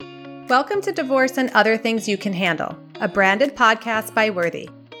Welcome to Divorce and Other Things You Can Handle, a branded podcast by Worthy.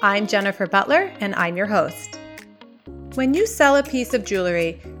 I'm Jennifer Butler, and I'm your host. When you sell a piece of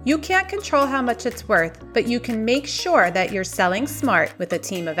jewelry, you can't control how much it's worth, but you can make sure that you're selling smart with a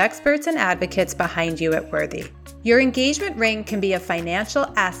team of experts and advocates behind you at Worthy. Your engagement ring can be a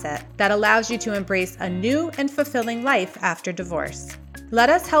financial asset that allows you to embrace a new and fulfilling life after divorce. Let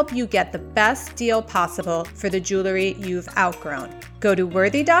us help you get the best deal possible for the jewelry you've outgrown. Go to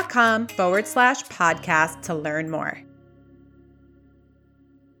worthy.com/podcast to learn more.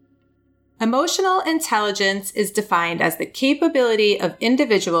 Emotional intelligence is defined as the capability of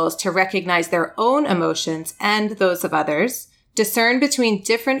individuals to recognize their own emotions and those of others, discern between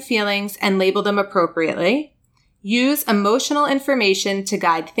different feelings and label them appropriately, use emotional information to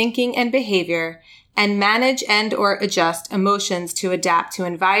guide thinking and behavior, and manage and/or adjust emotions to adapt to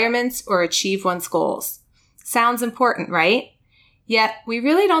environments or achieve one's goals. Sounds important, right? Yet, we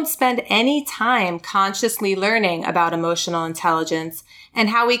really don't spend any time consciously learning about emotional intelligence and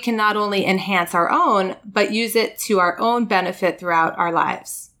how we can not only enhance our own, but use it to our own benefit throughout our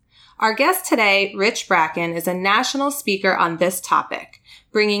lives. Our guest today, Rich Bracken, is a national speaker on this topic,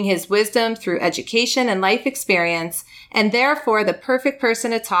 bringing his wisdom through education and life experience, and therefore the perfect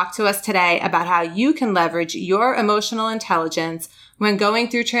person to talk to us today about how you can leverage your emotional intelligence when going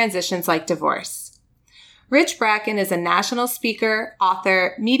through transitions like divorce. Rich Bracken is a national speaker,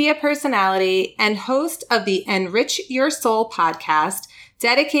 author, media personality, and host of the Enrich Your Soul podcast,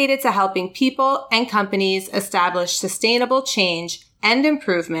 dedicated to helping people and companies establish sustainable change and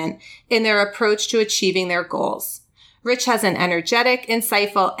improvement in their approach to achieving their goals. Rich has an energetic,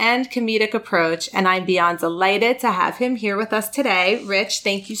 insightful, and comedic approach, and I'm beyond delighted to have him here with us today. Rich,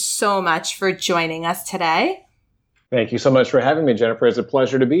 thank you so much for joining us today. Thank you so much for having me, Jennifer. It's a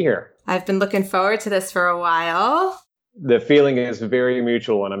pleasure to be here. I've been looking forward to this for a while. The feeling is very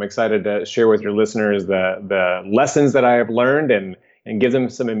mutual, and I'm excited to share with your listeners the lessons that I have learned and give them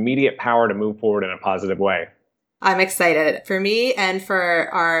some immediate power to move forward in a positive way. I'm excited for me and for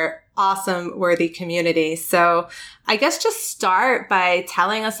our awesome Worthy community. So I guess just start by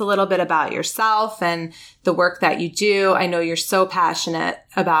telling us a little bit about yourself and the work that you do. I know you're so passionate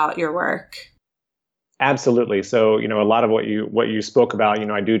about your work. Absolutely. So, a lot of what you spoke about,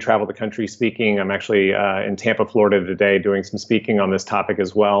 I do travel the country speaking. I'm actually in Tampa, Florida today doing some speaking on this topic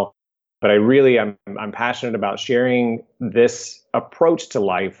as well. But I'm passionate about sharing this approach to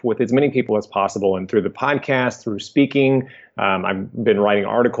life with as many people as possible. And through the podcast, through speaking, I've been writing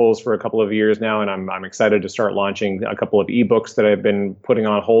articles for a couple of years now, and I'm excited to start launching a couple of ebooks that I've been putting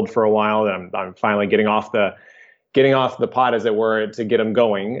on hold for a while. And I'm finally getting off the pot, as it were, to get them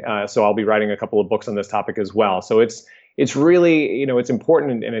going. So I'll be writing a couple of books on this topic as well. So it's really, it's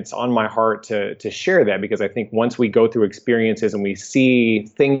important and it's on my heart to share that, because I think once we go through experiences and we see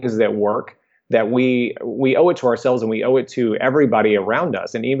things that work, that we owe it to ourselves and we owe it to everybody around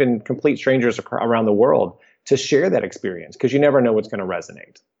us and even complete strangers around the world to share that experience, because you never know what's going to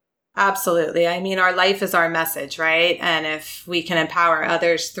resonate. Absolutely. I mean, our life is our message, right? And if we can empower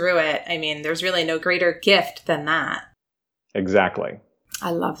others through it, there's really no greater gift than that. Exactly. I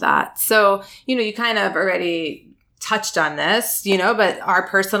love that. So, you kind of already touched on this, but our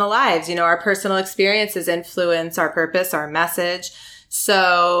personal lives, our personal experiences influence our purpose, our message.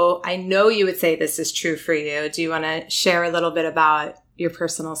 So I know you would say this is true for you. Do you want to share a little bit about your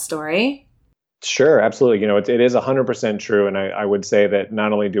personal story? Sure, absolutely. It is 100% true. And I would say that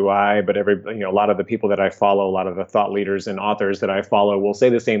not only do I, but a lot of the people that I follow, a lot of the thought leaders and authors that I follow will say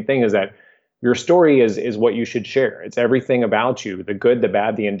the same thing, is that your story is what you should share. It's everything about you, the good, the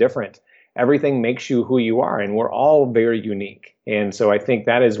bad, the indifferent. Everything makes you who you are, and we're all very unique. And so I think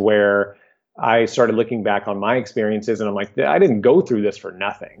that is where I started looking back on my experiences, and I'm like, I didn't go through this for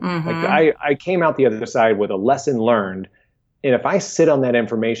nothing. Mm-hmm. Like I came out the other side with a lesson learned. And if I sit on that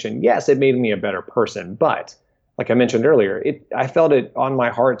information, yes, it made me a better person. But like I mentioned earlier, I felt it on my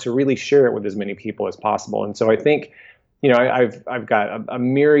heart to really share it with as many people as possible. And so I think, I've got a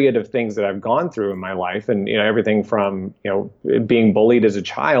myriad of things that I've gone through in my life, and everything from being bullied as a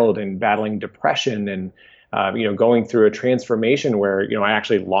child and battling depression, and going through a transformation where I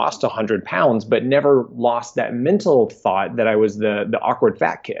actually lost 100 pounds, but never lost that mental thought that I was the awkward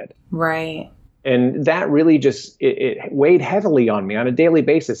fat kid. Right. And that really just, it weighed heavily on me on a daily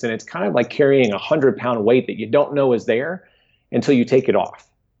basis. And it's kind of like carrying 100-pound weight that you don't know is there until you take it off.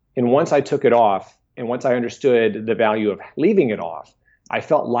 And once I took it off, and once I understood the value of leaving it off, I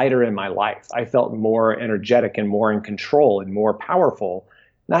felt lighter in my life. I felt more energetic and more in control and more powerful,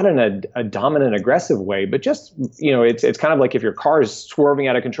 not in a dominant, aggressive way, but just, it's kind of like if your car is swerving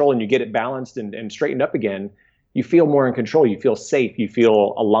out of control and you get it balanced and straightened up again, you feel more in control, you feel safe, you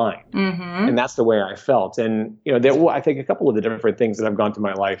feel aligned. Mm-hmm. And that's the way I felt. And, I think a couple of the different things that have gone through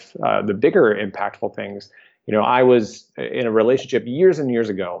my life, the bigger impactful things, I was in a relationship years and years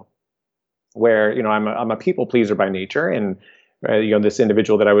ago where, I'm a people pleaser by nature. And, this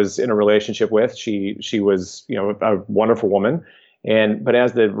individual that I was in a relationship with, she was, a wonderful woman. But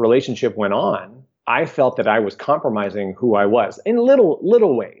as the relationship went on, I felt that I was compromising who I was in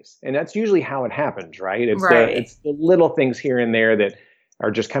little ways. And that's usually how it happens, right? It's the little things here and there that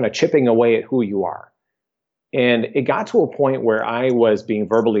are just kind of chipping away at who you are. And it got to a point where I was being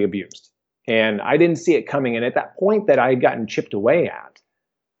verbally abused. And I didn't see it coming. And at that point that I had gotten chipped away at,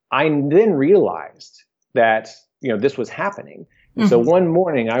 I then realized that, this was happening. And so one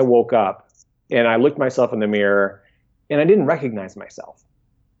morning I woke up and I looked myself in the mirror and I didn't recognize myself.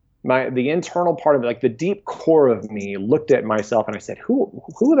 The internal part of it, like the deep core of me, looked at myself and I said, who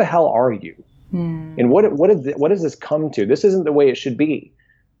the hell are you? And what does this come to? This isn't the way it should be.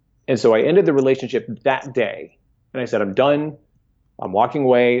 And so I ended the relationship that day and I said, I'm done. I'm walking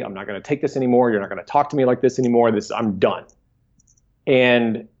away. I'm not going to take this anymore. You're not going to talk to me like this anymore. I'm done.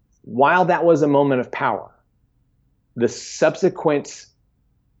 And while that was a moment of power, the subsequent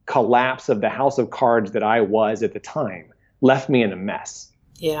collapse of the house of cards that I was at the time left me in a mess.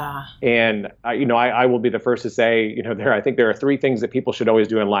 Yeah. And I will be the first to say, I think there are three things that people should always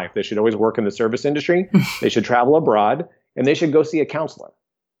do in life. They should always work in the service industry. They should travel abroad, and they should go see a counselor.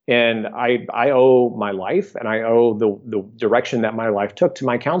 And I owe my life, and I owe the direction that my life took to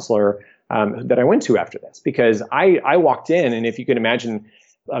my counselor that I went to after this, because I walked in, and if you can imagine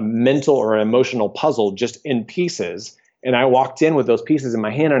a mental or emotional puzzle just in pieces, and I walked in with those pieces in my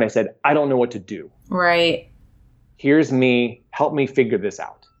hand, and I said, I don't know what to do. Right. Here's me, help me figure this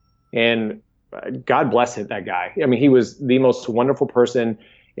out. And God bless that guy. I mean, he was the most wonderful person.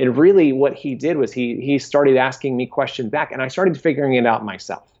 And really what he did was he started asking me questions back, and I started figuring it out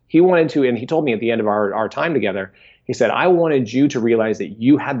myself. He wanted to, and he told me at the end of our time together, he said, I wanted you to realize that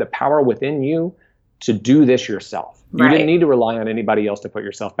you had the power within you to do this yourself. You didn't need to rely on anybody else to put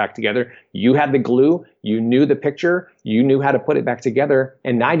yourself back together. You had the glue, you knew the picture, you knew how to put it back together.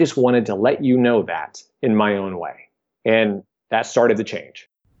 And I just wanted to let you know that in my own way. And that started the change.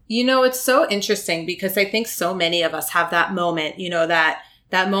 It's so interesting because I think so many of us have that moment,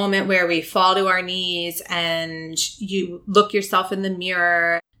 that moment where we fall to our knees and you look yourself in the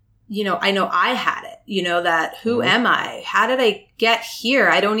mirror. I know I had it, that who am I? How did I get here?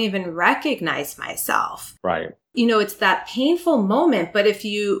 I don't even recognize myself. Right. It's that painful moment. But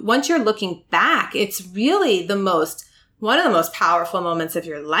once you're looking back, it's really one of the most powerful moments of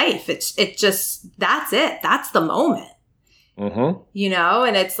your life. That's it. That's the moment. And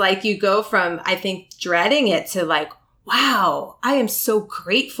it's like you go from, I think, dreading it to like, wow, I am so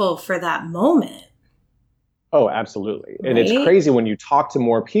grateful for that moment. Oh, absolutely. Right? And it's crazy when you talk to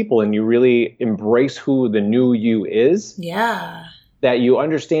more people and you really embrace who the new you is. Yeah. That you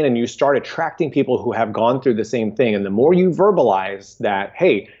understand and you start attracting people who have gone through the same thing. And the more you verbalize that,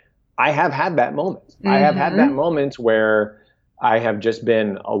 hey, I have had that moment. I have had that moment where I have just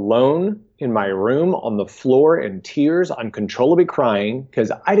been alone in my room on the floor in tears, uncontrollably crying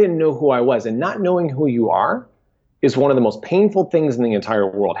because I didn't know who I was. And not knowing who you are is one of the most painful things in the entire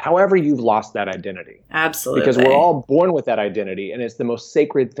world. However, you've lost that identity. Absolutely. Because we're all born with that identity and it's the most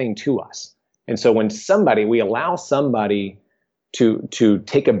sacred thing to us. And so when we allow somebody to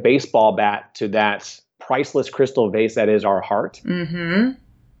take a baseball bat to that priceless crystal vase that is our heart, then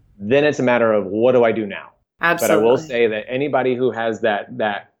it's a matter of what do I do now? Absolutely. But I will say that anybody who has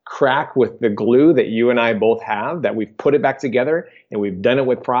that crack with the glue that you and I both have, that we've put it back together and we've done it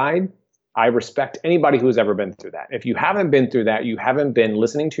with pride, I respect anybody who's ever been through that. If you haven't been through that, you haven't been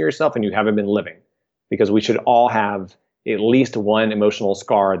listening to yourself and you haven't been living, because we should all have at least one emotional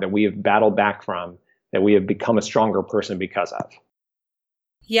scar that we have battled back from, that we have become a stronger person because of.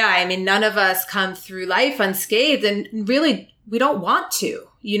 Yeah, I mean, none of us come through life unscathed, and really, we don't want to.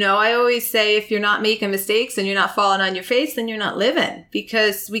 I always say if you're not making mistakes and you're not falling on your face, then you're not living,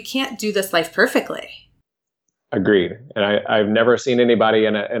 because we can't do this life perfectly. Agreed. And I've never seen anybody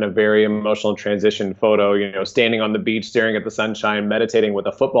in a very emotional transition photo, standing on the beach, staring at the sunshine, meditating with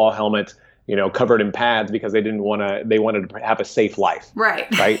a football helmet, covered in pads because they wanted to have a safe life. Right.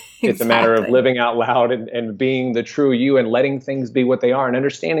 Right. It's a matter of living out loud and being the true you and letting things be what they are and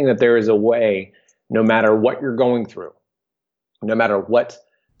understanding that there is a way, no matter what you're going through, no matter what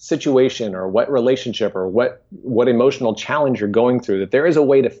situation or what relationship or what emotional challenge you're going through, that there is a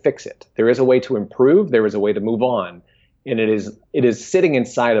way to fix it. There is a way to improve. There is a way to move on. and it is sitting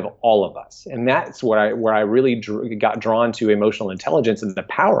inside of all of us. And that's where I really got drawn to emotional intelligence and the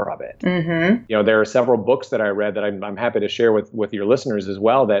power of it. Mm-hmm. There are several books that I read that I'm happy to share with your listeners as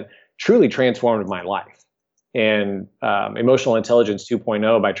well that truly transformed my life. And Emotional Intelligence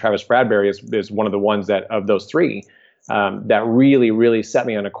 2.0 by Travis Bradberry is one of the ones that of those three that really, really set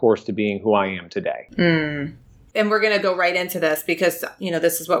me on a course to being who I am today. Mm. And we're going to go right into this because,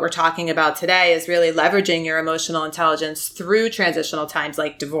 this is what we're talking about today is really leveraging your emotional intelligence through transitional times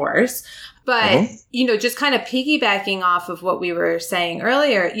like divorce. But, just kind of piggybacking off of what we were saying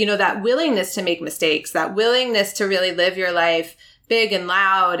earlier, that willingness to make mistakes, that willingness to really live your life big and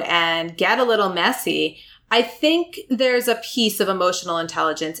loud and get a little messy. I think there's a piece of emotional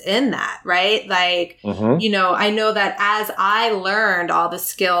intelligence in that, right? Like, I know that as I learned all the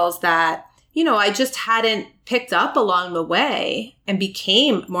skills that, I just hadn't picked up along the way and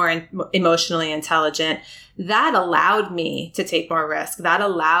became more emotionally intelligent, that allowed me to take more risk. That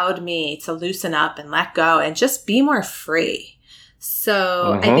allowed me to loosen up and let go and just be more free.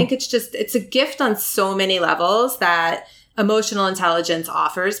 So I think it's a gift on so many levels that emotional intelligence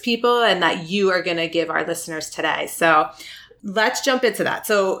offers people and that you are going to give our listeners today. So let's jump into that.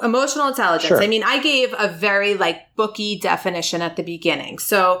 So emotional intelligence. Sure. I mean, I gave a very booky definition at the beginning.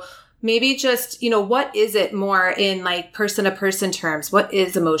 So maybe just, what is it more in person to person terms? What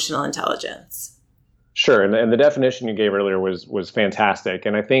is emotional intelligence? Sure. And the definition you gave earlier was fantastic.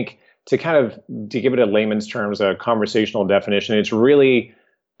 And I think to give it a layman's terms, a conversational definition, it's really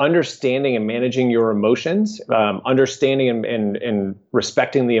understanding and managing your emotions, understanding and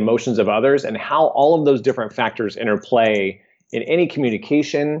respecting the emotions of others, and how all of those different factors interplay in any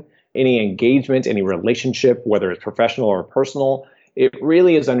communication, any engagement, any relationship, whether it's professional or personal. It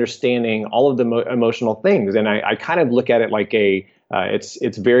really is understanding all of the emotional things. And I kind of look at it like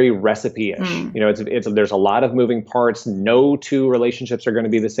it's very recipe-ish. There's a lot of moving parts. No two relationships are going to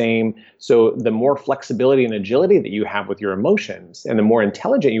be the same. So the more flexibility and agility that you have with your emotions, and the more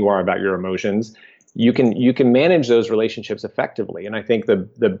intelligent you are about your emotions, you can manage those relationships effectively. And I think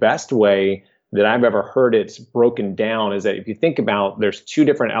the best way that I've ever heard it's broken down is that if you think about, there's two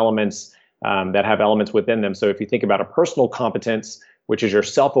different elements that have elements within them. So if you think about a personal competence, which is your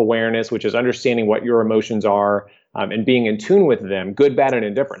self-awareness, which is understanding what your emotions are and being in tune with them, good, bad, and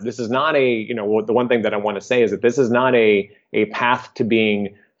indifferent. This is not the one thing that I want to say is that this is not a path to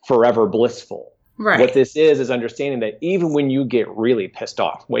being forever blissful. Right. What this is understanding that even when you get really pissed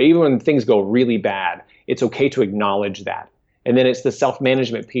off, even when things go really bad, it's okay to acknowledge that. And then it's the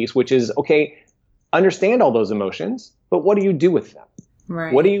self-management piece, which is, okay, understand all those emotions, but what do you do with them?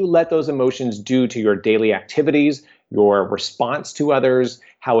 Right. What do you let those emotions do to your daily activities, your response to others,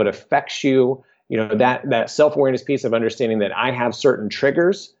 how it affects you? That self-awareness piece of understanding that I have certain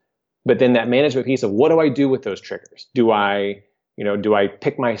triggers, but then that management piece of what do I do with those triggers? Do I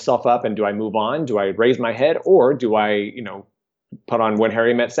pick myself up and do I move on? Do I raise my head, or do I, put on When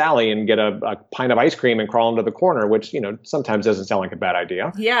Harry Met Sally and get a pint of ice cream and crawl into the corner, which, sometimes doesn't sound like a bad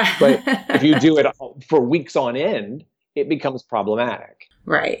idea. Yeah. But if you do it for weeks on end, it becomes problematic.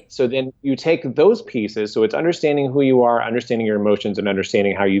 Right. So then you take those pieces. So it's understanding who you are, understanding your emotions, and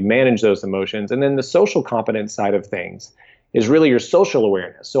understanding how you manage those emotions. And then the social competence side of things is really your social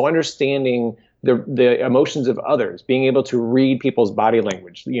awareness. So understanding the emotions of others, being able to read people's body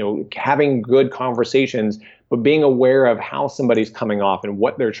language, having good conversations, but being aware of how somebody's coming off and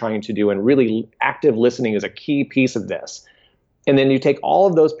what they're trying to do. And really active listening is a key piece of this. And then you take all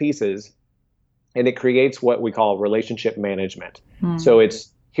of those pieces and it creates what we call relationship management. So it's,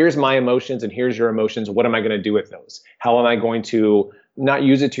 here's my emotions and here's your emotions. What am I going to do with those? How am I going to not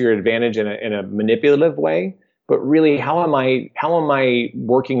use it to your advantage in a manipulative way, but really how am I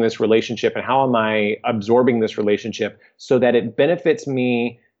working this relationship and how am I absorbing this relationship so that it benefits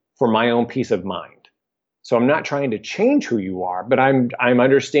me for my own peace of mind? So I'm not trying to change who you are, but I'm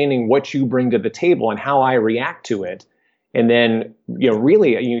understanding what you bring to the table and how I react to it. And then,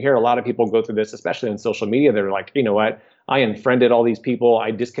 really, you hear a lot of people go through this, especially on social media. They're like, you know what? I unfriended all these people.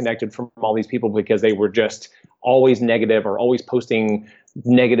 I disconnected from all these people because they were just always negative or always posting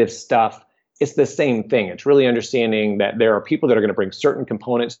negative stuff. It's the same thing. It's really understanding that there are people that are going to bring certain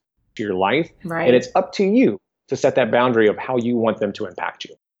components to your life. Right. And it's up to you to set that boundary of how you want them to impact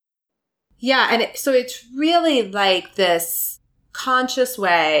you. Yeah. And so it's really like this conscious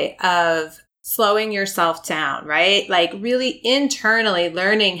way of slowing yourself down, right? Like really internally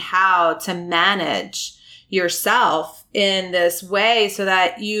learning how to manage yourself in this way so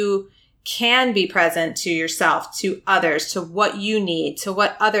that you can be present to yourself, to others, to what you need, to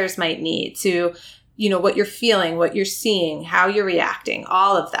what others might need, to, what you're feeling, what you're seeing, how you're reacting,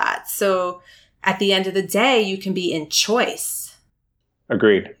 all of that. So at the end of the day, you can be in choice.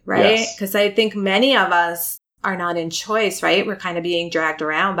 Agreed. Right? Because I think many of us are not in choice, right? We're kind of being dragged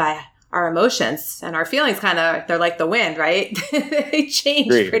around by our emotions, and our feelings they're like the wind, right? They change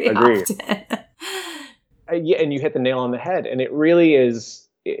pretty often. Yeah, and you hit the nail on the head. And it really is,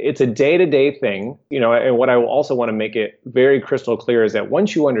 it's a day-to-day thing, and what I also want to make it very crystal clear is that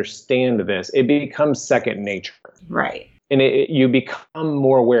once you understand this, it becomes second nature. Right. And you become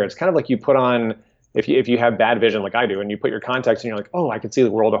more aware. It's kind of like you put on, if you have bad vision like I do, and you put your contacts and you're like, oh, I can see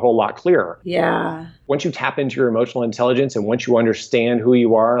the world a whole lot clearer. Yeah. Once you tap into your emotional intelligence and once you understand who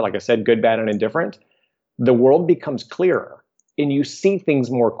you are, like I said, good, bad, and indifferent, the world becomes clearer and you see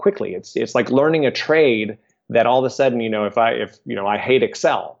things more quickly. It's like learning a trade that all of a sudden, if I hate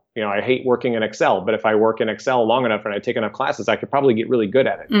Excel, I hate working in Excel, but if I work in Excel long enough and I take enough classes, I could probably get really good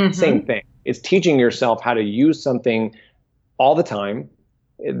at it. Mm-hmm. Same thing. It's teaching yourself how to use something all the time,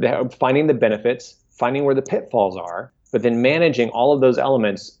 finding the benefits, finding where the pitfalls are, but then managing all of those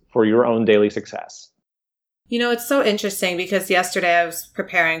elements for your own daily success. It's so interesting because yesterday I was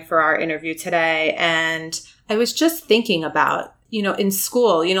preparing for our interview today, and I was just thinking about, in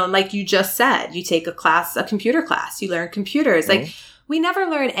school, like you just said, you take a computer class, you learn computers. Mm-hmm. Like we never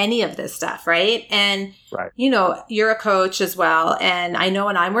learn any of this stuff, right? And, right. You're a coach as well. And I know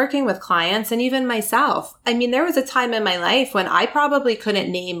when I'm working with clients and even myself, there was a time in my life when I probably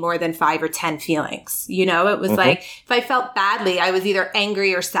couldn't name more than 5 or 10 feelings. It was mm-hmm. like if I felt badly, I was either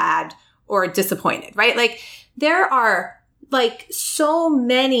angry or sad or disappointed, right? Like there are like so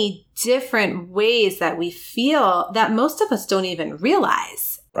many different ways that we feel that most of us don't even realize.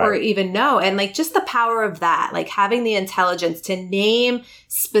 Right. Or even know. And like just the power of that, like having the intelligence to name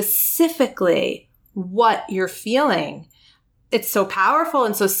specifically what you're feeling. It's so powerful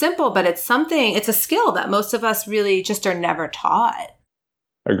and so simple, but it's a skill that most of us really just are never taught.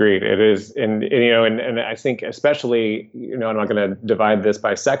 Agreed. It is. And I think especially, I'm not going to divide this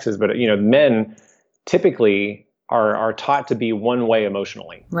by sexes, but, men typically are taught to be one way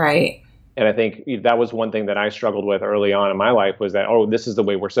emotionally. Right. And I think that was one thing that I struggled with early on in my life was that, this is the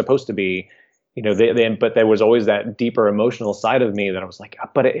way we're supposed to be, but there was always that deeper emotional side of me that I was like,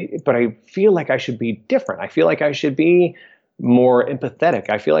 but I feel like I should be different. I feel like I should be more empathetic.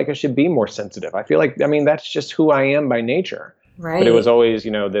 I feel like I should be more sensitive. I feel like, that's just who I am by nature. Right. But it was always,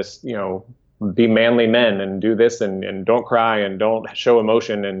 this, be manly men and do this and don't cry and don't show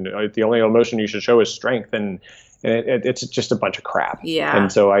emotion. And the only emotion you should show is strength. And it's just a bunch of crap. Yeah.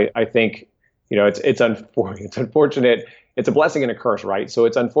 And so I think, it's unfortunate. It's a blessing and a curse, right? So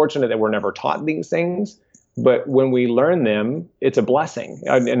it's unfortunate that we're never taught these things. But when we learn them, it's a blessing.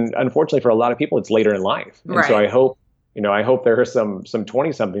 And unfortunately for a lot of people, it's later in life. And so I hope there are some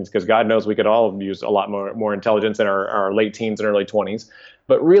 20-somethings, because God knows we could all use a lot more intelligence in our late teens and early 20s.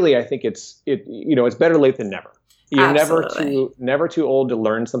 But really, I think it's better late than never. You're never too old to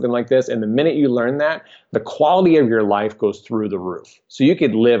learn something like this. And the minute you learn that, the quality of your life goes through the roof. So you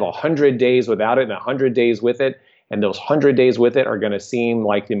could live 100 days without it and 100 days with it. And those 100 days with it are going to seem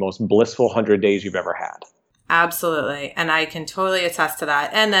like the most blissful 100 days you've ever had. Absolutely. And I can totally attest to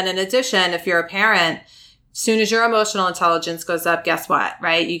that. And then in addition, if you're a parent, as soon as your emotional intelligence goes up, guess what,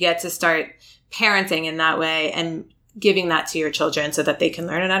 right? You get to start parenting in that way and giving that to your children so that they can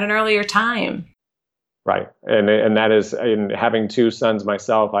learn it at an earlier time. Right. And that is, in having 2 sons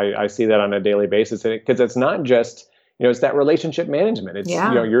myself, I see that on a daily basis, because it's not just, it's that relationship management. It's,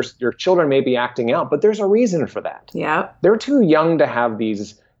 your children may be acting out, but there's a reason for that. Yeah. They're too young to have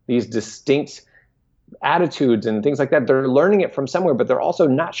these distinct attitudes and things like that. They're learning it from somewhere, but they're also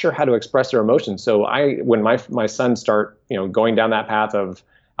not sure how to express their emotions. So when my sons start, going down that path of,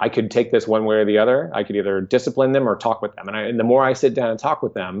 I could take this one way or the other, I could either discipline them or talk with them. And the more I sit down and talk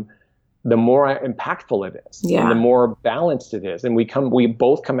with them, the more impactful it is, and the more balanced it is. And we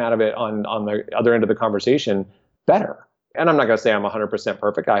both come out of it on the other end of the conversation better. And I'm not going to say I'm 100%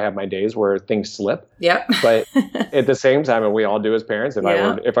 perfect. I have my days where things slip. Yep. But at the same time, and we all do as parents, if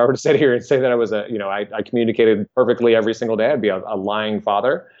I were to sit here and say that I was I communicated perfectly every single day, I'd be a lying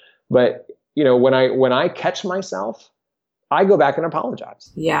father. But, when I catch myself, I go back and apologize.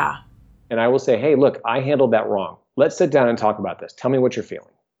 Yeah. And I will say, hey, look, I handled that wrong. Let's sit down and talk about this. Tell me what you're feeling.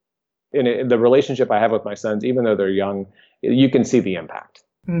 In the relationship I have with my sons, even though they're young, you can see the impact.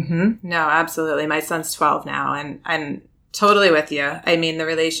 Mm-hmm. No, absolutely. My son's 12 now, and I'm totally with you. The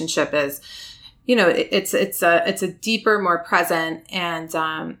relationship is, it's a deeper, more present, and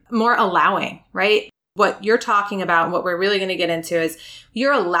more allowing, right? What you're talking about, and what we're really going to get into is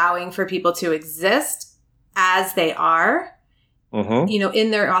you're allowing for people to exist as they are,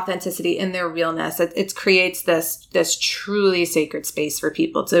 in their authenticity, in their realness. It creates this truly sacred space for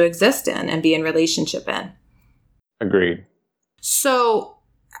people to exist in and be in relationship in. Agreed. So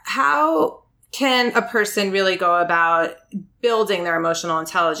how can a person really go about building their emotional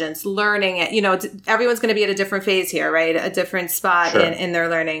intelligence, learning it? Everyone's going to be at a different phase here, right? A different spot in their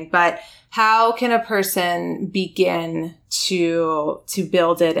learning. But how can a person begin to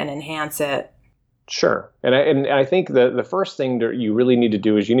build it and enhance it? Sure. And I think the first thing that you really need to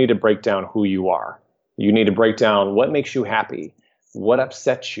do is you need to break down who you are. You need to break down what makes you happy, what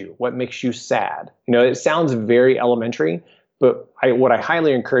upsets you, what makes you sad. It sounds very elementary, but what I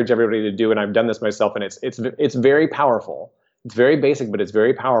highly encourage everybody to do, and I've done this myself, and it's very powerful. It's very basic, but it's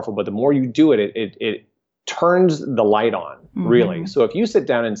very powerful. But the more you do it, it turns the light on, really. So if you sit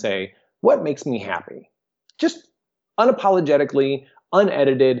down and say, what makes me happy? Just unapologetically,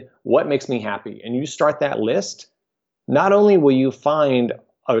 unedited, what makes me happy? And you start that list, not only will you find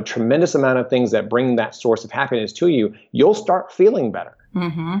a tremendous amount of things that bring that source of happiness to you, you'll start feeling better.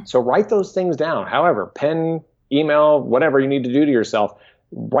 So write those things down. However, pen, email, whatever you need to do to yourself,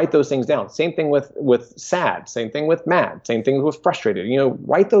 write those things down. Same thing with sad, same thing with mad, same thing with frustrated.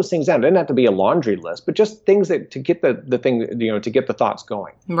 Write those things down. It doesn't have to be a laundry list, but just things that to get the thing, to get the thoughts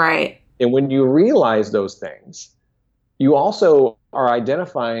going. Right. And when you realize those things, you also are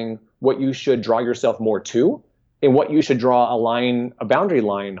identifying what you should draw yourself more to and what you should draw a boundary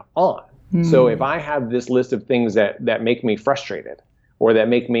line on. So if I have this list of things that make me frustrated or that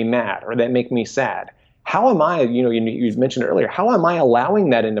make me mad or that make me sad, how am I, you mentioned earlier, how am I allowing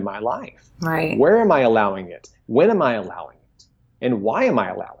that into my life? Right. Where am I allowing it? When am I allowing it? And why am I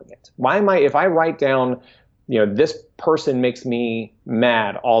allowing it? If I write down, this person makes me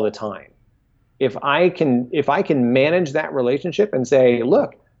mad all the time. If I can manage that relationship and say,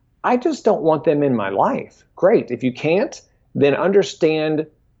 look, I just don't want them in my life. Great. If you can't, then understand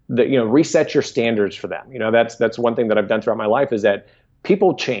that, reset your standards for them. That's one thing that I've done throughout my life is that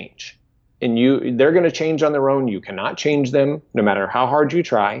people change. And they're going to change on their own. You cannot change them no matter how hard you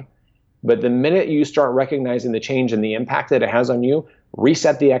try. But the minute you start recognizing the change and the impact that it has on you,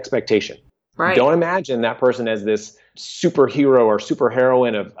 reset the expectation. Right. Don't imagine that person as this superhero or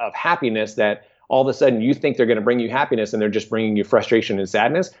superheroine of happiness that all of a sudden you think they're going to bring you happiness and they're just bringing you frustration and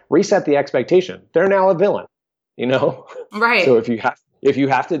sadness. Reset the expectation. They're now a villain, Right. So if you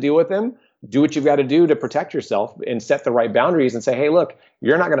have to deal with them, do what you've got to do to protect yourself and set the right boundaries and say, hey, look,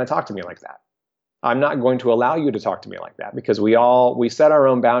 you're not going to talk to me like that. I'm not going to allow you to talk to me like that, because we set our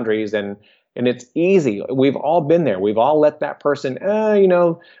own boundaries and it's easy. We've all been there. We've all let that person,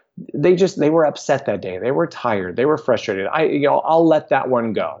 they were upset that day. They were tired. They were frustrated. I'll let that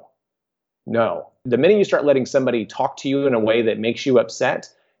one go. No. The minute you start letting somebody talk to you in a way that makes you upset,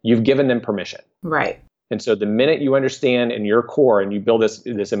 you've given them permission. Right. And so the minute you understand in your core and you build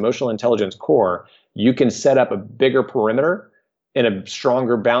this emotional intelligence core, you can set up a bigger perimeter and a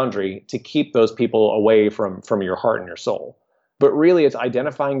stronger boundary to keep those people away from your heart and your soul. But really, it's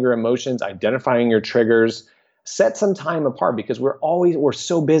identifying your emotions, identifying your triggers. Set some time apart, because we're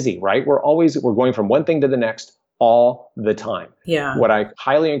so busy, right? We're going from one thing to the next all the time. Yeah. What I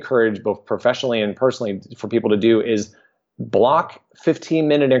highly encourage both professionally and personally for people to do is block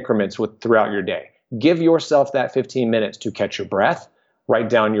 15-minute increments throughout your day. Give yourself that 15 minutes to catch your breath, write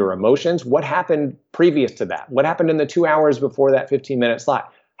down your emotions. What happened previous to that? What happened in the 2 hours before that 15-minute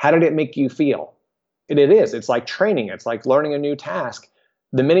slot? How did it make you feel? And it's like training. It's like learning a new task.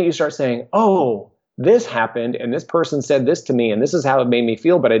 The minute you start saying, oh, this happened and this person said this to me and this is how it made me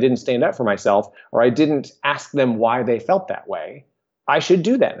feel, but I didn't stand up for myself, or I didn't ask them why they felt that way, I should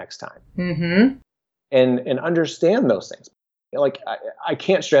do that next time. Mm-hmm. And understand those things. Like, I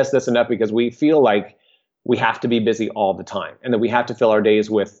can't stress this enough, because we feel like we have to be busy all the time and that we have to fill our days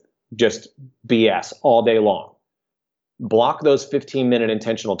with just BS all day long. Block those 15-minute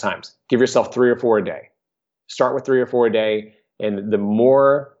intentional times. Give yourself 3 or 4 a day. Start with 3 or 4 a day. And the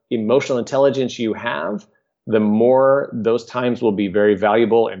more emotional intelligence you have, the more those times will be very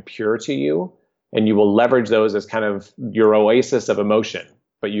valuable and pure to you. And you will leverage those as kind of your oasis of emotion,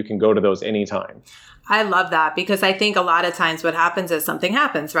 but you can go to those anytime. I love that, because I think a lot of times what happens is something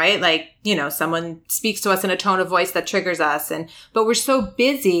happens, right? Like, someone speaks to us in a tone of voice that triggers us, but we're so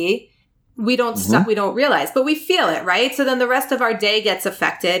busy, we don't stop, we don't realize, but we feel it, right? So then the rest of our day gets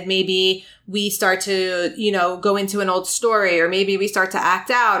affected. Maybe we start to, go into an old story, or maybe we start to act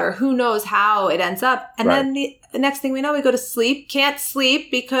out, or who knows how it ends up. And then the next thing we know, we go to sleep, can't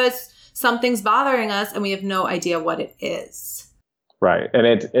sleep because something's bothering us and we have no idea what it is. Right. And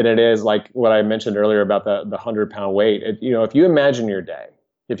it is like what I mentioned earlier about the 100-pound weight. If you imagine your day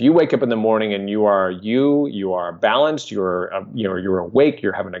If you wake up in the morning and you are balanced, you're awake,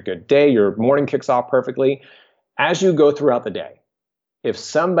 you're having a good day, your morning kicks off perfectly. As you go throughout the day, if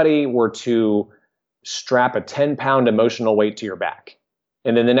somebody were to strap a 10-pound emotional weight to your back,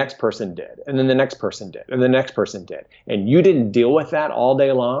 and then the next person did, and then the next person did, and the next person did, and you didn't deal with that all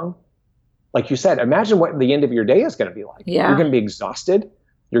day long, like you said, imagine what the end of your day is going to be like. Yeah. You're going to be exhausted.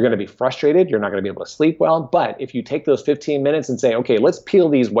 You're going to be frustrated. You're not going to be able to sleep well. But if you take those 15 minutes and say, okay, let's peel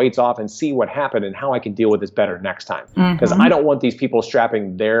these weights off and see what happened and how I can deal with this better next time. Because I don't want these people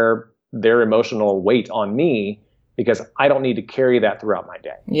strapping their emotional weight on me, because I don't need to carry that throughout my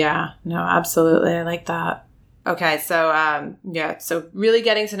day. Yeah, no, absolutely. I like that. Okay, so so really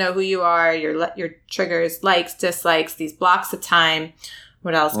getting to know who you are, your triggers, likes, dislikes, these blocks of time.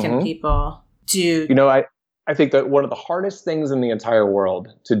 What else can people do? I think that one of the hardest things in the entire world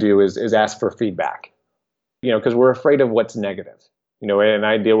to do is ask for feedback. Because we're afraid of what's negative. And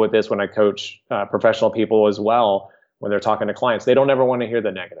I deal with this when I coach professional people as well. When they're talking to clients, they don't ever want to hear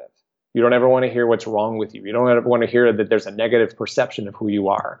the negative. You don't ever want to hear what's wrong with you. You don't ever want to hear that there's a negative perception of who you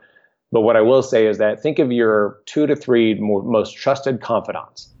are. But what I will say is that think of your 2 to 3 most trusted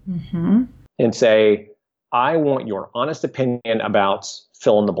confidants and say, I want your honest opinion about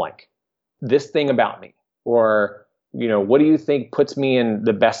fill in the blank. This thing about me. Or, what do you think puts me in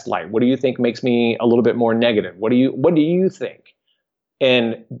the best light? What do you think makes me a little bit more negative? What do you think?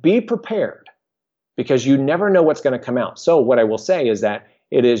 And be prepared, because you never know what's going to come out. So what I will say is that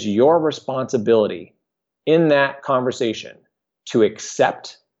it is your responsibility in that conversation to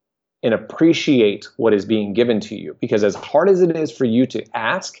accept and appreciate what is being given to you. Because as hard as it is for you to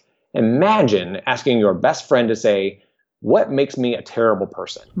ask, imagine asking your best friend to say, what makes me a terrible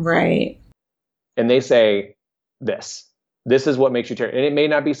person? Right. And they say, this is what makes you terrible. And it may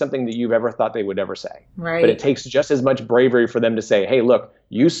not be something that you've ever thought they would ever say. Right. But it takes just as much bravery for them to say, hey, look,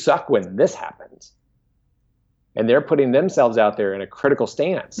 you suck when this happens. And they're putting themselves out there in a critical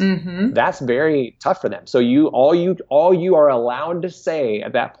stance. That's very tough for them. So all you are allowed to say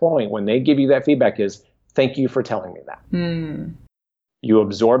at that point when they give you that feedback is, thank you for telling me that. You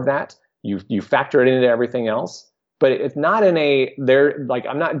absorb that. You factor it into everything else. But it's not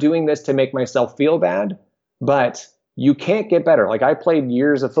I'm not doing this to make myself feel bad, but you can't get better. Like, I played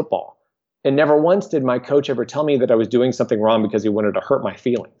years of football, and never once did my coach ever tell me that I was doing something wrong because he wanted to hurt my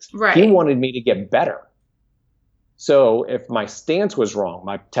feelings. Right. He wanted me to get better. So if my stance was wrong,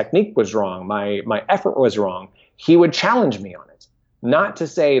 my technique was wrong, my effort was wrong, he would challenge me on it. Not to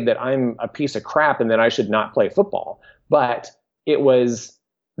say that I'm a piece of crap and that I should not play football, but it was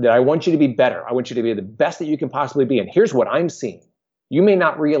that I want you to be better. I want you to be the best that you can possibly be. And here's what I'm seeing. You may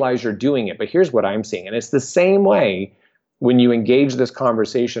not realize you're doing it, but here's what I'm seeing. And it's the same way when you engage this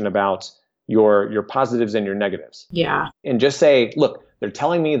conversation about your positives and your negatives. Yeah. And just say, look, they're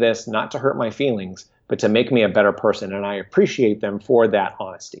telling me this not to hurt my feelings, but to make me a better person. And I appreciate them for that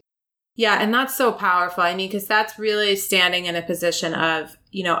honesty. Yeah. And that's so powerful. I mean, because that's really standing in a position of,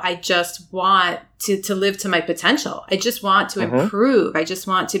 I just want to live to my potential. I just want to improve. I just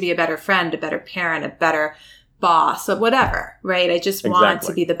want to be a better friend, a better parent, a better boss, or whatever, right? I just want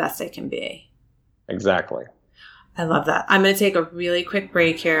to be the best I can be. Exactly. I love that. I'm going to take a really quick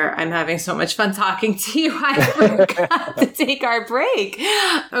break here. I'm having so much fun talking to you. I forgot to take our break.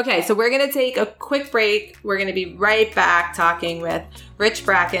 Okay, so we're going to take a quick break. We're going to be right back talking with Rich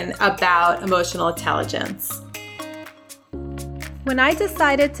Bracken about emotional intelligence. When I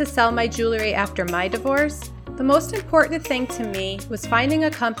decided to sell my jewelry after my divorce, the most important thing to me was finding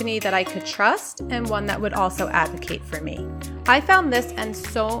a company that I could trust and one that would also advocate for me. I found this and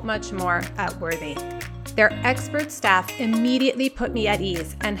so much more at Worthy. Their expert staff immediately put me at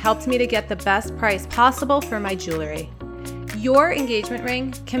ease and helped me to get the best price possible for my jewelry. Your engagement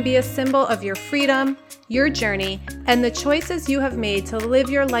ring can be a symbol of your freedom, your journey, and the choices you have made to live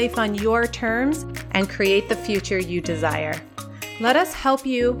your life on your terms and create the future you desire. Let us help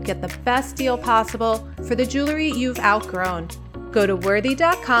you get the best deal possible for the jewelry you've outgrown. Go to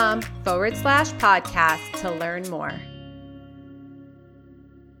worthy.com/podcast to learn more.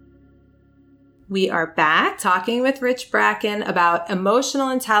 We are back talking with Rich Bracken about emotional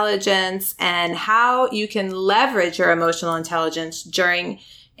intelligence and how you can leverage your emotional intelligence during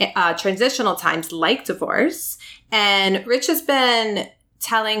transitional times like divorce. And Rich has been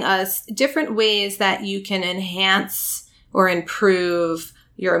telling us different ways that you can enhance or improve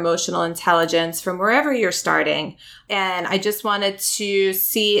your emotional intelligence from wherever you're starting. And I just wanted to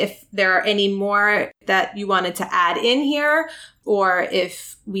see if there are any more that you wanted to add in here, or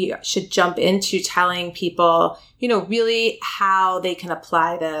if we should jump into telling people, really how they can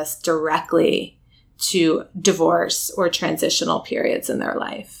apply this directly to divorce or transitional periods in their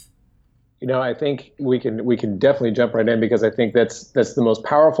life? I think we can definitely jump right in, because I think that's the most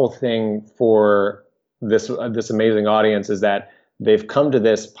powerful thing for this amazing audience, is that they've come to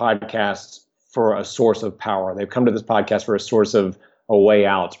this podcast for a source of power. They've come to this podcast for a source of a way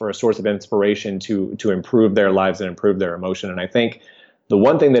out, for a source of inspiration to improve their lives and improve their emotion. And I think the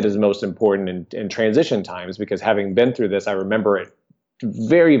one thing that is most important in transition times, because having been through this, I remember it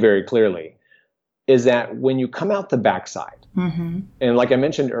very, very clearly, is that when you come out the backside, and like I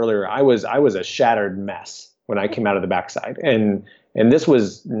mentioned earlier, I was a shattered mess when I came out of the backside. And this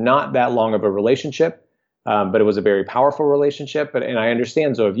was not that long of a relationship, but it was a very powerful relationship. And I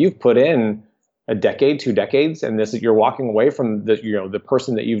understand. So if you've put in a decade, 2 decades, and you're walking away from the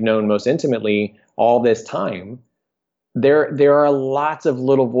person that you've known most intimately all this time, there are lots of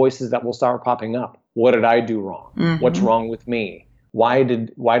little voices that will start popping up. What did I do wrong? What's wrong with me? Why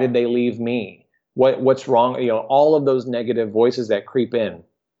did they leave me? What's wrong? All of those negative voices that creep in.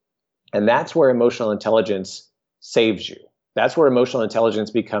 And that's where emotional intelligence saves you. That's where emotional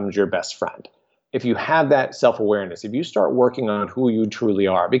intelligence becomes your best friend. If you have that self-awareness, if you start working on who you truly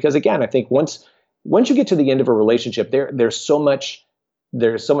are, because again, I think once you get to the end of a relationship, there's so much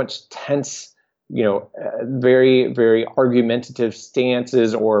tense, very, very argumentative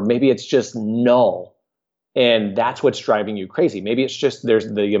stances, or maybe it's just null. And that's what's driving you crazy. Maybe it's just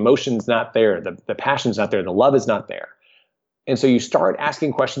the emotion's not there, the passion's not there, the love is not there. And so you start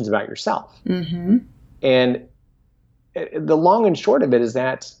asking questions about yourself. And the long and short of it is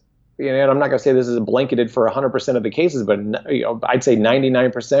that, and I'm not going to say this is blanketed for 100% of the cases, but I'd say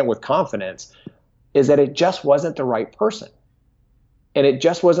 99% with confidence, is that it just wasn't the right person. And it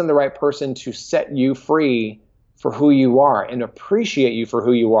just wasn't the right person to set you free for who you are and appreciate you for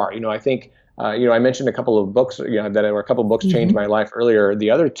who you are. I think, I mentioned a couple of books, a couple of books changed my life earlier. The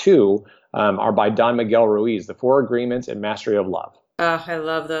other two are by Don Miguel Ruiz, The 4 Agreements and Mastery of Love. Oh, I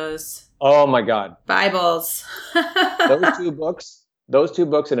love those. Oh my God. Bibles. Those two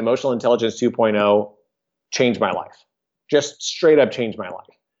books and Emotional Intelligence 2.0 changed my life. Just straight up changed my life.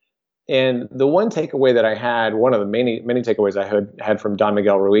 And the one takeaway that I had, one of the many takeaways I had from Don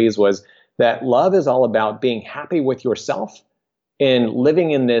Miguel Ruiz, was that love is all about being happy with yourself and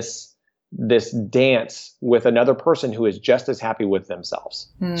living in this dance with another person who is just as happy with themselves.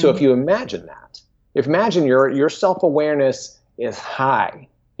 So if you imagine your self-awareness is high,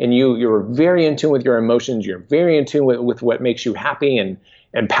 and you're very in tune with your emotions, you're very in tune with what makes you happy and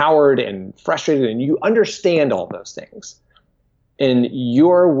empowered and frustrated, and you understand all those things. And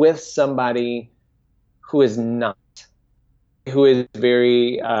you're with somebody who is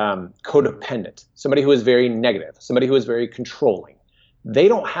very codependent, somebody who is very negative, somebody who is very controlling. They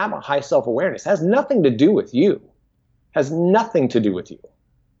don't have a high self-awareness. It has nothing to do with you.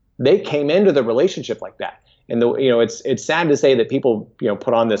 They came into the relationship like that. And it's sad to say that people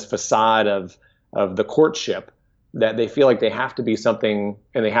put on this facade of the courtship, that they feel like they have to be something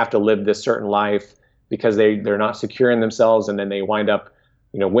and they have to live this certain life because they're not secure in themselves, and then they wind up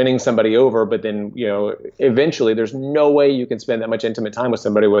winning somebody over. But then eventually there's no way you can spend that much intimate time with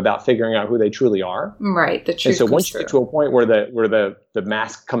somebody without figuring out who they truly are. Right. The truth. And so once you get to a point where the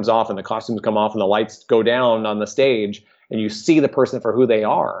mask comes off and the costumes come off and the lights go down on the stage, and you see the person for who they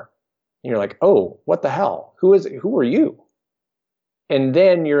are, and you're like, oh, what the hell? Who are you? And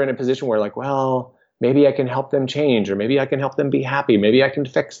then you're in a position where, like, well, maybe I can help them change, or maybe I can help them be happy. Maybe I can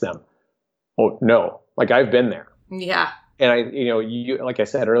fix them. Oh no, like, I've been there. Yeah. And you, like I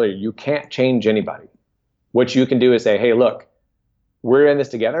said earlier, you can't change anybody. What you can do is say, hey, look, we're in this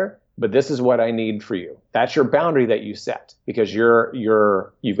together, but this is what I need for you. That's your boundary that you set, because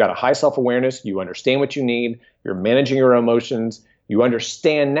you've got a high self-awareness. You understand what you need. You're managing your emotions. You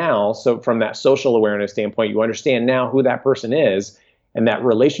understand now. So from that social awareness standpoint, you understand now who that person is. And that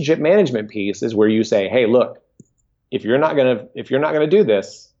relationship management piece is where you say, hey, look, if you're not gonna do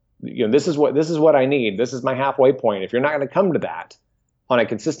this, this is what I need. This is my halfway point. If you're not going to come to that on a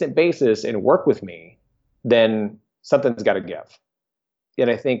consistent basis and work with me, then something's got to give.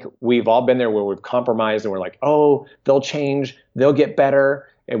 And I think we've all been there where we've compromised and we're like, oh, they'll change, they'll get better.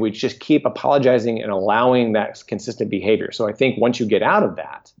 And we just keep apologizing and allowing that consistent behavior. So I think once you get out of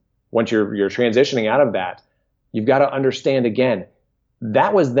that, once you're transitioning out of that, you've got to understand again,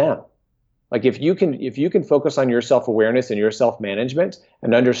 that was them. Like, if you can focus on your self-awareness and your self-management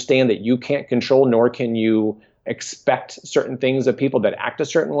and understand that you can't control nor can you expect certain things of people that act a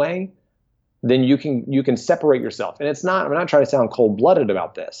certain way, then you can separate yourself. And I'm not trying to sound cold-blooded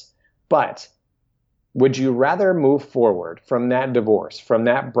about this, but would you rather move forward from that divorce, from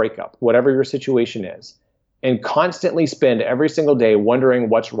that breakup, whatever your situation is, and constantly spend every single day wondering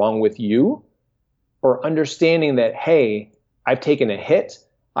what's wrong with you? or understanding that, hey, I've taken a hit.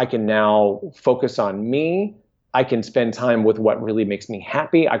 I can now focus on me. I can spend time with what really makes me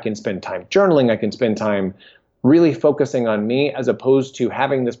happy. I can spend time journaling. I can spend time really focusing on me, as opposed to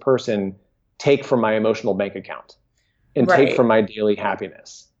having this person take from my emotional bank account and take from my daily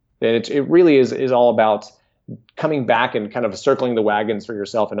happiness. And it really is all about coming back and kind of circling the wagons for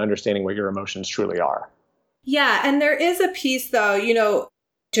yourself and understanding what your emotions truly are. Yeah. And there is a piece though,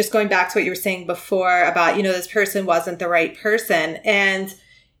 just going back to what you were saying before about, this person wasn't the right person. And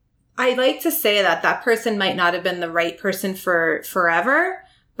I like to say that person might not have been the right person for forever,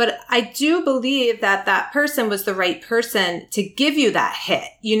 but I do believe that person was the right person to give you that hit,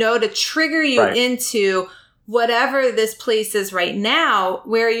 to trigger you into whatever this place is right now,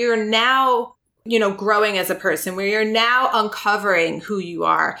 where you're now, growing as a person, where you're now uncovering who you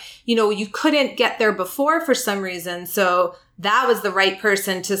are. You couldn't get there before for some reason. So that was the right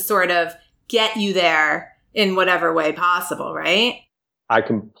person to sort of get you there in whatever way possible, right? I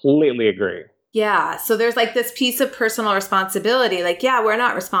completely agree. Yeah. So there's like this piece of personal responsibility. Like, yeah, we're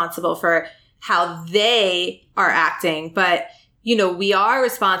not responsible for how they are acting, but we are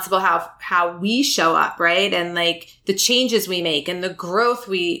responsible how we show up, right? And like the changes we make and the growth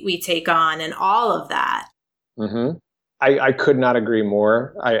we take on and all of that. Mm-hmm. I could not agree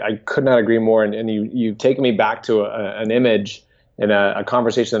more. I could not agree more. And you've taken me back to an image in a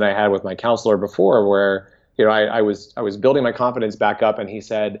conversation that I had with my counselor before, where I was building my confidence back up, and he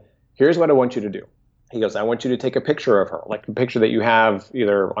said, "Here's what I want you to do." He goes, "I want you to take a picture of her, like a picture that you have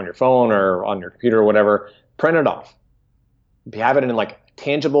either on your phone or on your computer or whatever. Print it off. If you have it in like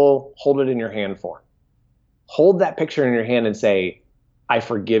tangible, hold it in your hand form. Hold that picture in your hand and say, 'I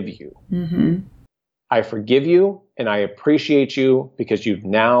forgive you.' Mm-hmm. I forgive you, and I appreciate you because you've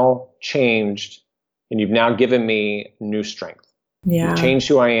now changed and you've now given me new strength. Yeah. You've changed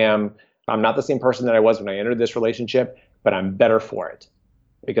who I am. I'm not the same person that I was when I entered this relationship, but I'm better for it."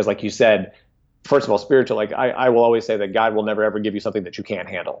 Because like you said, first of all, spiritual, like I will always say that God will never, ever give you something that you can't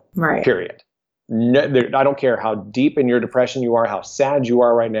handle. Right. Period. No, I don't care how deep in your depression you are, how sad you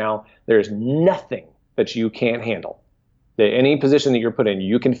are right now. There's nothing that you can't handle. That any position that you're put in,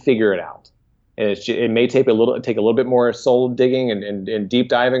 you can figure it out. And it may take a little bit more soul digging and deep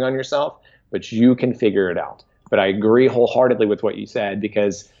diving on yourself, but you can figure it out. But I agree wholeheartedly with what you said,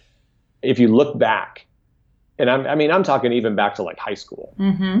 because if you look back, and I'm talking even back to like high school.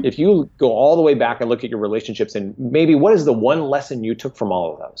 Mm-hmm. If you go all the way back and look at your relationships, and maybe what is the one lesson you took from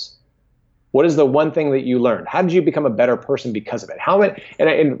all of those? What is the one thing that you learned? How did you become a better person because of it?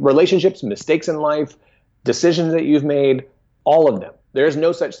 In relationships, mistakes in life, decisions that you've made, all of them. There's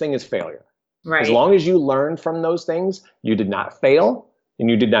no such thing as failure. Right. As long as you learn from those things, you did not fail and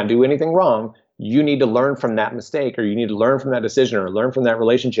you did not do anything wrong. You need to learn from that mistake, or you need to learn from that decision, or learn from that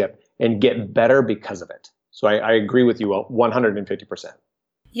relationship and get better because of it. So I agree with you 150%.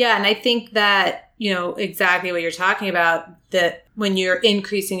 Yeah. And I think that, exactly what you're talking about, that when you're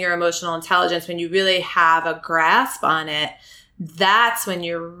increasing your emotional intelligence, when you really have a grasp on it, that's when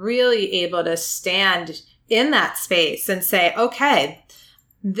you're really able to stand in that space and say, okay,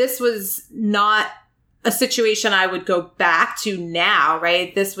 this was not a situation I would go back to now,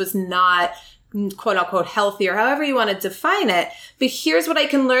 right? This was not quote unquote healthy, or however you want to define it. But here's what I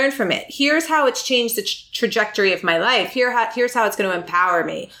can learn from it. Here's how it's changed the trajectory of my life. Here's how it's going to empower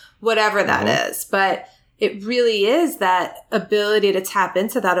me, whatever that is. But it really is that ability to tap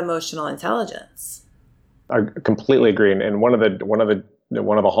into that emotional intelligence. I completely agree. And one of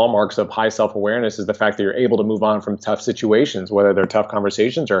the hallmarks of high self-awareness is the fact that you're able to move on from tough situations, whether they're tough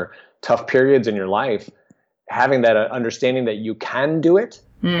conversations or tough periods in your life. Having that understanding that you can do it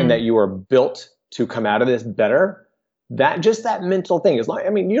and that you are built to come out of this better. That mental thing is like,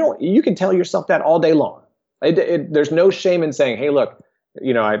 you can tell yourself that all day long. There's no shame in saying, hey, look,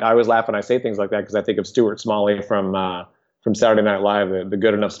 I always laugh when I say things like that, because I think of Stuart Smalley from Saturday Night Live, the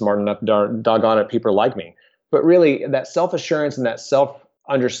good enough, smart enough, doggone it, people like me. But really, that self-assurance and that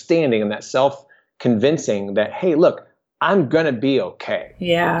self-understanding and that self-convincing that, hey, look, I'm going to be okay.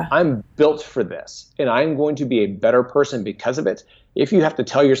 Yeah. I'm built for this, and I'm going to be a better person because of it. If you have to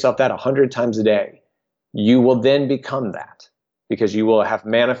tell yourself that 100 times a day, you will then become that, because you will have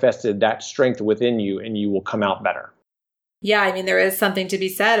manifested that strength within you, and you will come out better. Yeah, there is something to be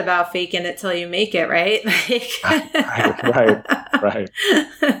said about faking it till you make it, right? Right.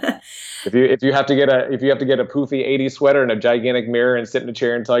 If you have to get a poofy 80s sweater and a gigantic mirror and sit in a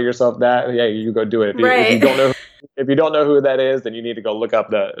chair and tell yourself that, yeah, you go do it. If you don't know who that is, then you need to go look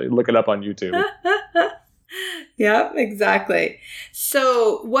it up on YouTube. Yep, exactly.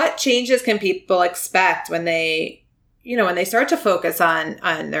 So what changes can people expect when they when they start to focus on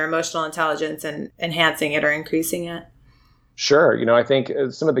their emotional intelligence and enhancing it or increasing it? Sure. I think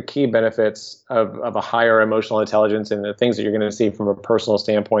some of the key benefits of a higher emotional intelligence and the things that you're going to see from a personal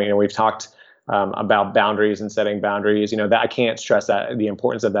standpoint, we've talked about boundaries and setting boundaries, that I can't stress that the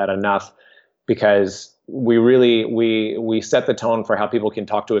importance of that enough, because we set the tone for how people can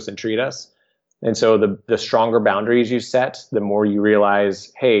talk to us and treat us. And so the stronger boundaries you set, the more you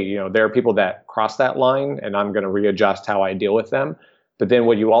realize, hey, there are people that cross that line and I'm going to readjust how I deal with them. But then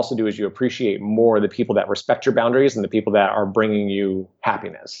what you also do is you appreciate more the people that respect your boundaries and the people that are bringing you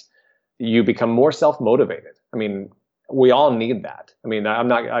happiness. You become more self-motivated. I mean, we all need that. I mean,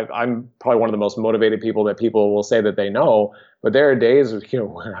 I'm probably one of the most motivated people that people will say that they know, but there are days,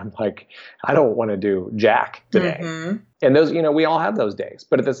 where I'm like, I don't want to do jack today. Mm-hmm. And those, we all have those days.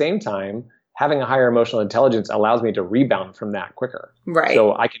 But at the same time, having a higher emotional intelligence allows me to rebound from that quicker. Right.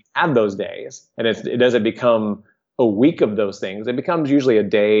 So I can have those days, and it doesn't become a week of those things. It becomes usually a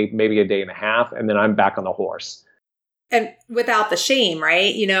day, maybe a day and a half, and then I'm back on the horse. And without the shame,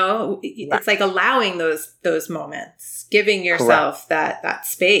 right? It's like allowing those moments, giving yourself that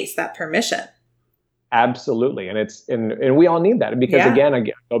space, that permission. Absolutely. And we all need that, because again, I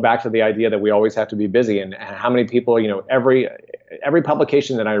go back to the idea that we always have to be busy, and how many people, every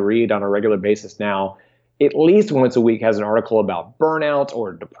publication that I read on a regular basis now, at least once a week has an article about burnout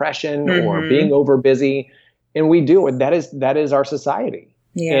or depression or being over busy. And we do it. That is our society.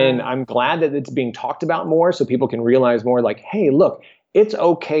 Yeah. And I'm glad that it's being talked about more so people can realize more like, hey, look, it's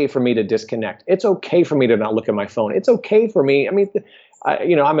okay for me to disconnect. It's okay for me to not look at my phone. It's okay for me. I mean,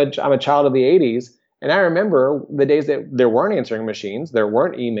 I'm a child of the 80s. And I remember the days that there weren't answering machines, there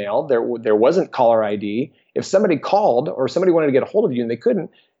weren't email, there wasn't caller ID. If somebody called or somebody wanted to get a hold of you and they couldn't,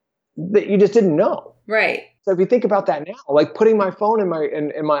 you just didn't know. Right. So if you think about that now, like putting my phone in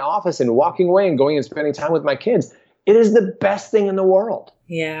my office and walking away and going and spending time with my kids, it is the best thing in the world.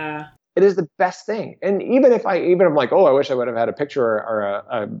 Yeah. It is the best thing. And even if I'm like, oh, I wish I would have had a picture or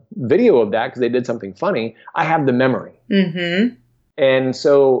a video of that because they did something funny, I have the memory. Mm-hmm. And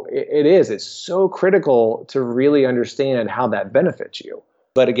so it's so critical to really understand how that benefits you.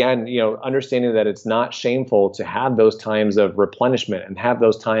 But again, understanding that it's not shameful to have those times of replenishment and have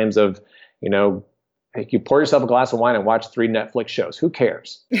those times of, you pour yourself a glass of wine and watch 3 Netflix shows. Who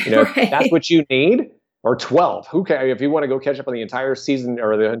cares? Right. If that's what you need, or 12. Who cares? If you want to go catch up on the entire season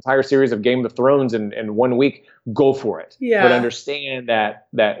or the entire series of Game of Thrones in 1 week, go for it. Yeah. But understand that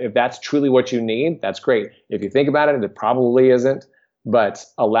if that's truly what you need, that's great. If you think about it, it probably isn't. But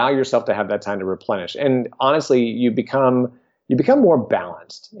allow yourself to have that time to replenish. And honestly, you become more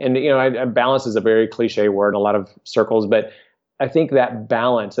balanced. And balance is a very cliche word in a lot of circles, but I think that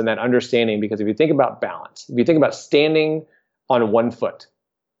balance and that understanding, because if you think about balance, if you think about standing on one foot,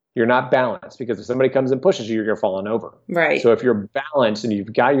 you're not balanced, because if somebody comes and pushes you, you're going to fall over. Right. So if you're balanced and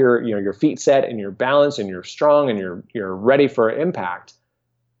you've got your feet set and you're balanced and you're strong and you're ready for impact,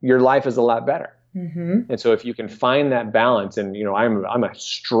 your life is a lot better. Mm-hmm. And so if you can find that balance, and I'm a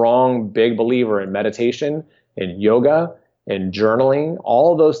strong, big believer in meditation and yoga and journaling,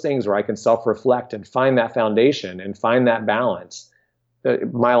 all of those things where I can self-reflect and find that foundation and find that balance.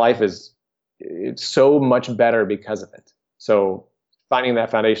 My life it's so much better because of it. So finding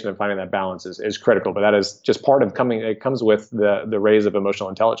that foundation and finding that balance is critical, but that is just part of it comes with the raise of emotional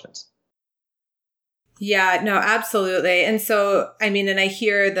intelligence. Yeah, no, absolutely. And so, and I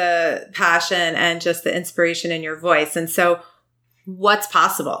hear the passion and just the inspiration in your voice. And so what's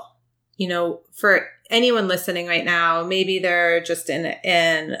possible? For anyone listening right now, maybe they're just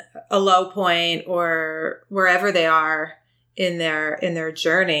in a low point or wherever they are in their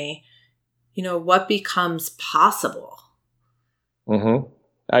journey, what becomes possible? Mm-hmm.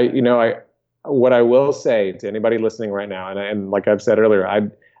 What I will say to anybody listening right now, and like I've said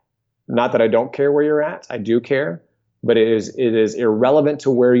earlier, not that I don't care where you're at, I do care, but it is irrelevant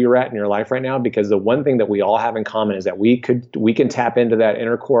to where you're at in your life right now, because the one thing that we all have in common is that we can tap into that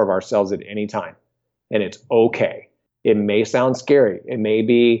inner core of ourselves at any time, and it's okay. It may sound scary. You may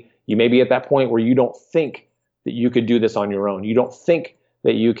be at that point where you don't think that you could do this on your own. You don't think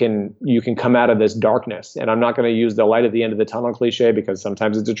that you can come out of this darkness. And I'm not going to use the light at the end of the tunnel cliche, because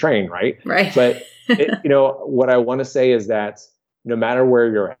sometimes it's a train, right? Right. But what I want to say is that no matter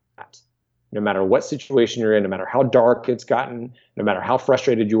where you're at, no matter what situation you're in, no matter how dark it's gotten, no matter how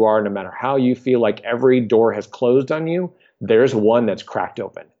frustrated you are, no matter how you feel like every door has closed on you, there's one that's cracked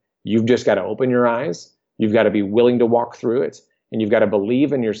open. You've just got to open your eyes. You've got to be willing to walk through it. And you've got to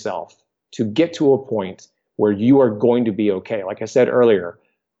believe in yourself to get to a point where you are going to be okay. Like I said earlier,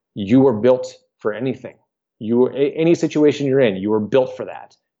 you were built for anything. Any situation you're in, you were built for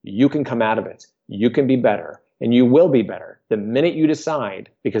that. You can come out of it. You can be better. and you will be better the minute you decide,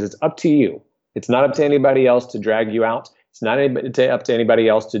 because it's up to you. It's not up to anybody else to drag you out. It's not up to anybody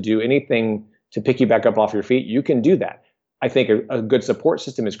else to do anything to pick you back up off your feet. You can do that. I think a good support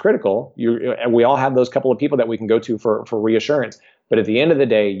system is critical. We all have those couple of people that we can go to for reassurance. But at the end of the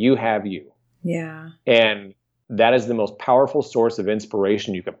day, you have you. Yeah. And that is the most powerful source of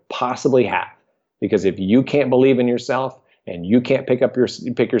inspiration you could possibly have. Because if you can't believe in yourself and you can't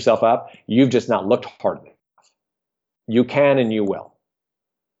pick yourself up, you've just not looked hard enough. You can and you will.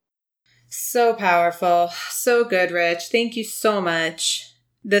 So powerful. So good, Rich. Thank you so much.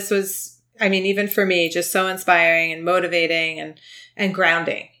 This was, even for me, just so inspiring and motivating and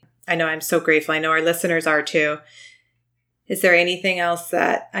grounding. I know I'm so grateful. I know our listeners are too. Is there anything else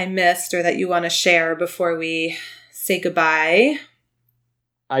that I missed or that you want to share before we say goodbye?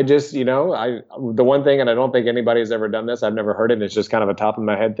 I just, the one thing, and I don't think anybody has ever done this, I've never heard it, and it's just kind of a top of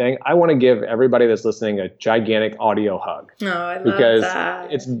my head thing. I want to give everybody that's listening a gigantic audio hug. Oh, I love because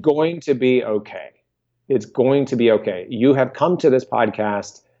that. It's going to be okay. It's going to be okay. You have come to this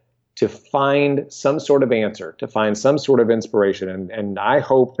podcast to find some sort of answer, to find some sort of inspiration. And I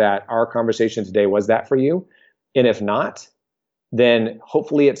hope that our conversation today was that for you. And if not, then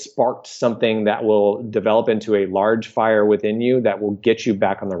hopefully it sparked something that will develop into a large fire within you that will get you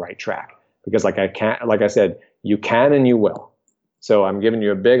back on the right track. Because like I said, you can and you will. So I'm giving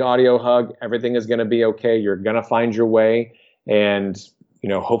you a big audio hug. Everything is going to be okay. You're going to find your way. And,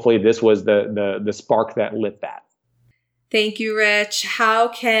 hopefully this was the spark that lit that. Thank you, Rich. How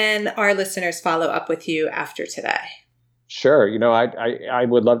can our listeners follow up with you after today? Sure. I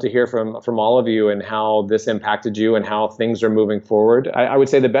would love to hear from all of you and how this impacted you and how things are moving forward. I would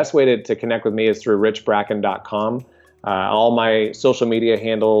say the best way to connect with me is through richbracken.com. All my social media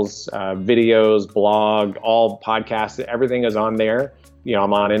handles, videos, blog, all podcasts, everything is on there.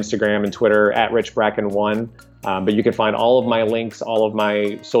 I'm on Instagram and Twitter at richbracken1. But you can find all of my links, all of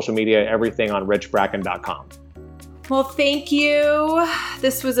my social media, everything on richbracken.com. Well, thank you.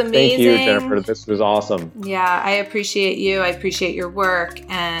 This was amazing. Thank you, Jennifer. This was awesome. Yeah, I appreciate you. I appreciate your work,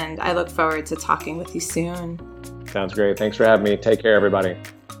 and I look forward to talking with you soon. Sounds great. Thanks for having me. Take care, everybody.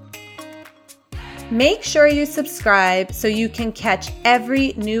 Make sure you subscribe so you can catch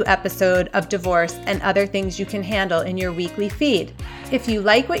every new episode of Divorce and Other Things You Can Handle in your weekly feed. If you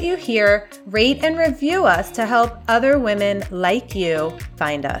like what you hear, rate and review us to help other women like you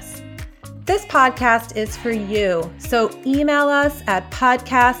find us. This podcast is for you, so email us at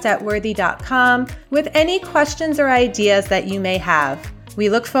podcast@worthy.com with any questions or ideas that you may have. We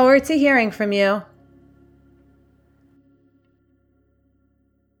look forward to hearing from you.